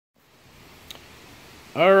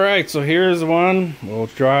Alright, so here's one we'll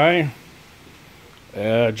try.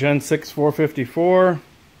 Gen 6 454.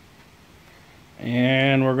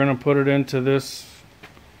 And we're going to put it into this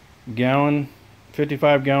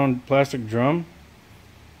 55 gallon plastic drum.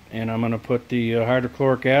 And I'm going to put the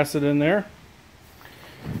hydrochloric acid in there.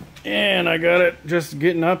 And I got it just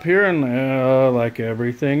getting up here, and like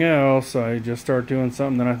everything else, I just start doing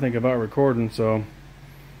something that I think about recording. So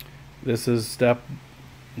this is step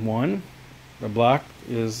one. The block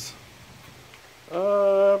is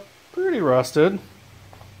pretty rusted.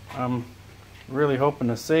 I'm really hoping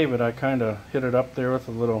to save it. I kind of hit it up there with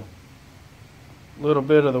a little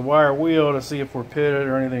bit of the wire wheel to see if we're pitted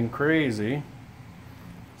or anything crazy.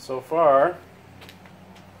 So far,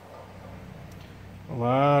 a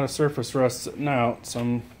lot of surface rust sitting out.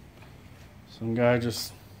 Some guy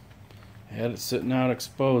just had it sitting out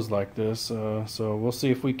exposed like this. So we'll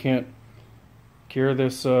see if we can't cure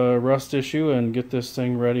this rust issue and get this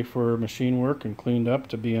thing ready for machine work and cleaned up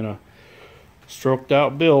to be in a stroked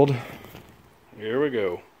out build. Here we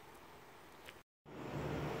go.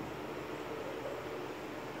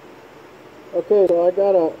 Okay, so I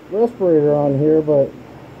got a respirator on here, but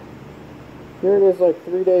here it is like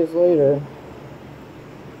 3 days later.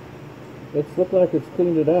 It's looked like it's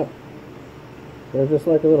cleaned it up. There's just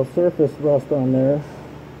like a little surface rust on there,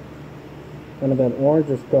 kind of that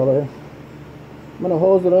orangish color. I'm going to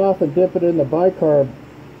hose it off and dip it in the bicarb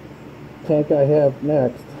tank I have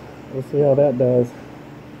next. We'll see how that does.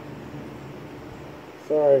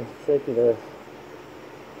 Sorry, shaky there.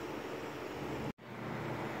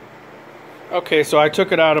 Okay, so I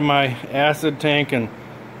took it out of my acid tank and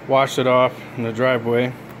washed it off in the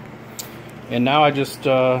driveway. And now I just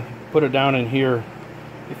put it down in here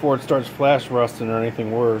before it starts flash rusting or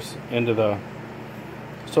anything worse into the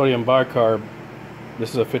sodium bicarb.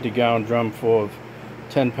 This is a 50-gallon drum full of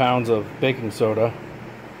 10 pounds of baking soda,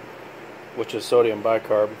 which is sodium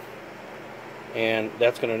bicarb, and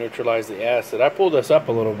that's going to neutralize the acid. I pulled this up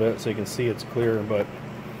a little bit so you can see it's clear, but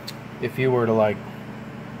if you were to when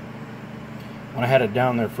I had it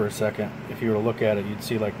down there for a second, if you were to look at it, you'd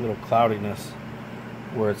see like little cloudiness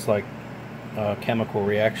where it's like a chemical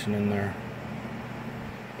reaction in there.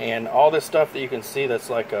 And all this stuff that you can see that's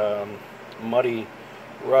like a muddy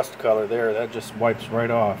rust color there, that just wipes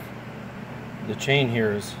right off. The chain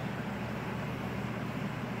here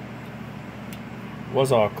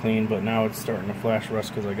was all clean, but now it's starting to flash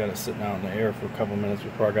rust because I got it sitting out in the air for a couple minutes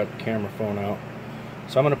before I got the camera phone out.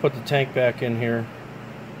 So I'm going to put the tank back in here,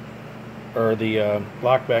 or the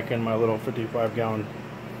block back in my little 55-gallon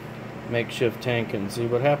makeshift tank, and see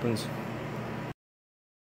what happens.